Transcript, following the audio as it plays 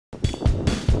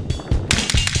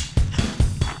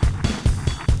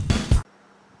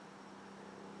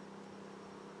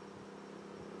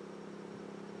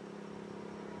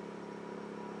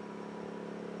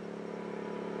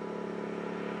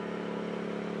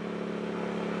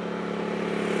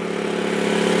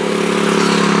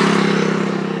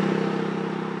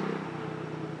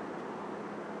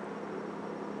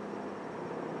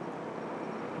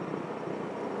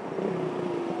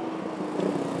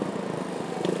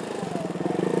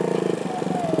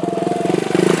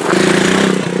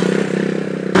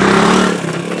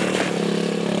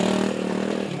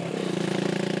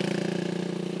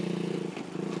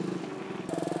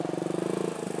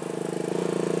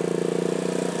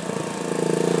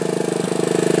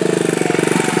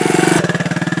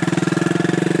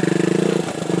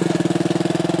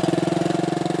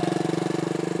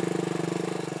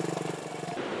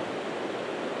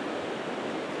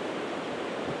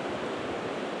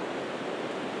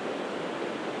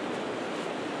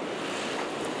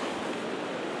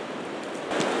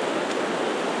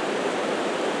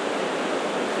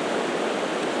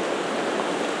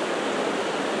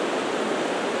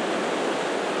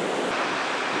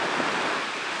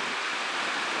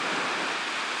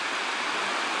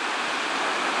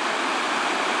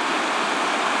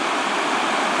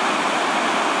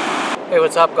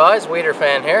what's up guys,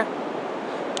 Weederfan here.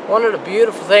 One of the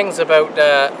beautiful things about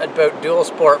dual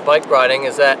sport bike riding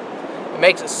is that it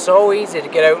makes it so easy to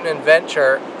get out and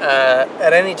adventure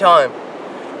at any time.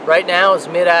 Right now it's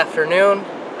mid-afternoon,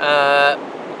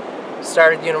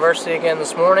 started university again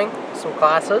this morning, some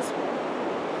classes,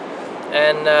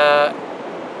 and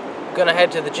gonna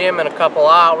head to the gym in a couple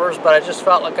hours, but I just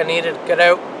felt like I needed to get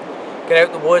out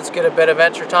in the woods, get a bit of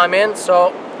adventure time in,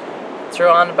 so threw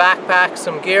on the backpack,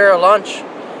 some gear, a lunch,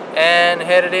 and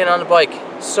headed in on the bike.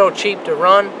 So cheap to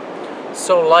run,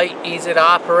 so light, easy to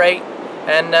operate,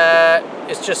 and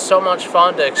it's just so much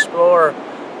fun to explore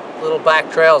little back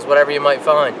trails, whatever you might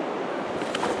find.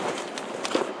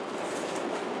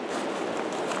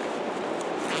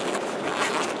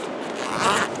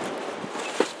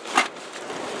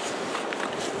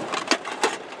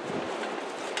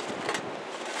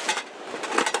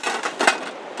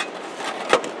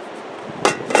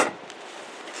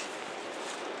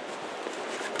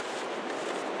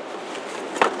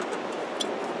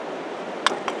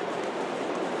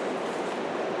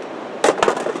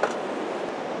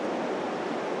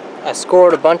 I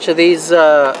scored a bunch of these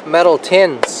metal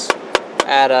tins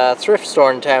at a thrift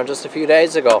store in town just a few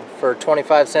days ago for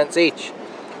 25 cents each.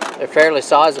 They're fairly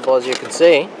sizable, as you can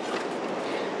see,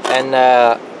 and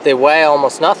they weigh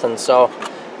almost nothing, so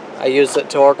I used it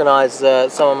to organize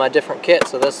some of my different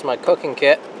kits. So this is my cooking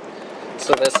kit,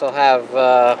 so this will have,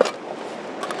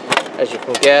 as you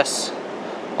can guess,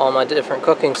 all my different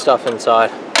cooking stuff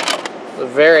inside.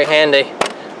 It's very handy.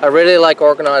 I really like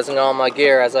organizing all my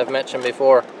gear, as I've mentioned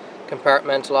before,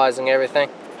 compartmentalizing everything.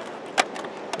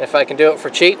 If I can do it for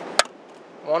cheap,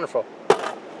 wonderful.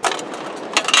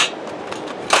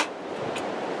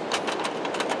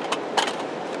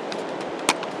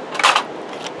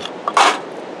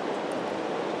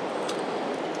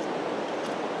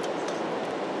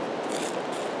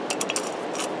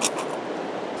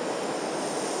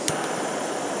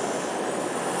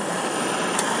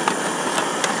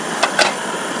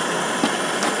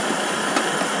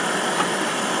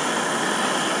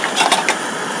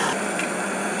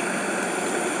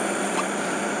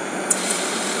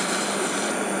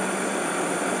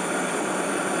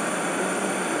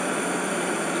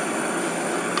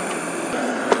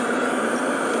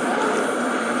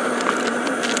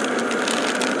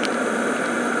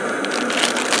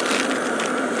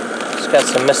 Got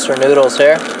some Mr. Noodles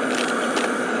here,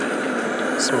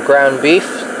 some ground beef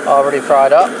already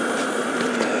fried up,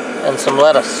 and some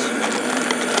lettuce.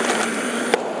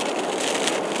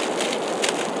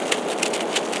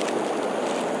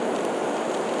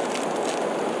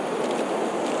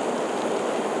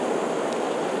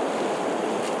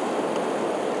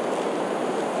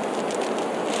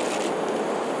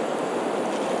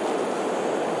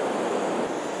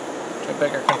 Too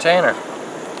big a container.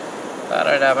 Thought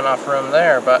I'd have enough room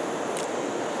there, but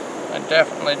I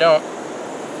definitely don't.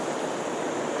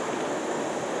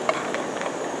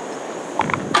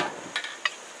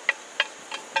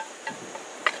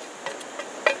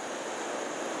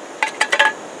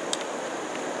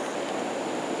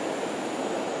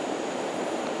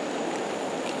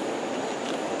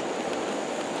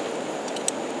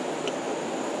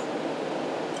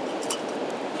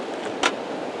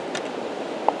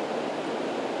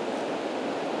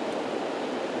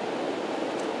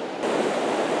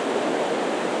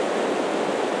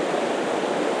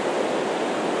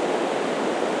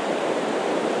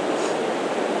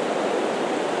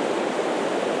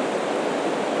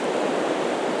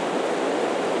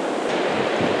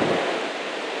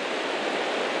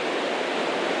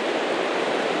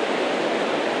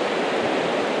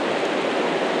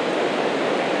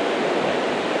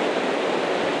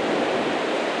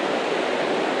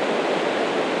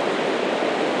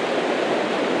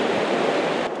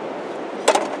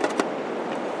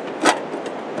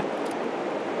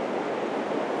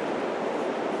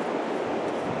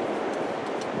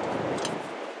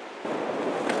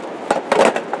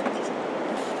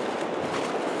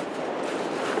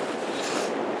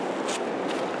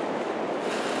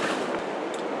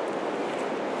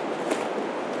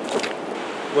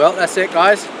 Well, that's it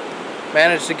guys.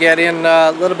 Managed to get in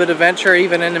a little bit of adventure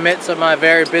even in the midst of my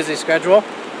very busy schedule.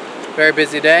 Very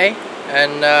busy day,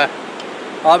 and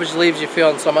obviously leaves you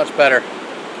feeling so much better.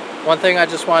 One thing I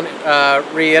just want to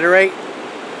reiterate,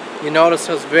 you notice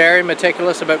I was very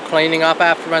meticulous about cleaning up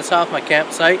after myself, my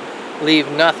campsite.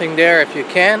 Leave nothing there if you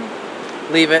can.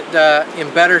 Leave it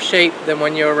in better shape than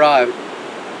when you arrived.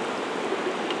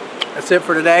 That's it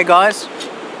for today guys.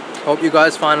 Hope you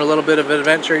guys find a little bit of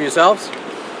adventure yourselves,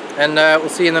 and we'll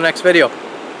see you in the next video.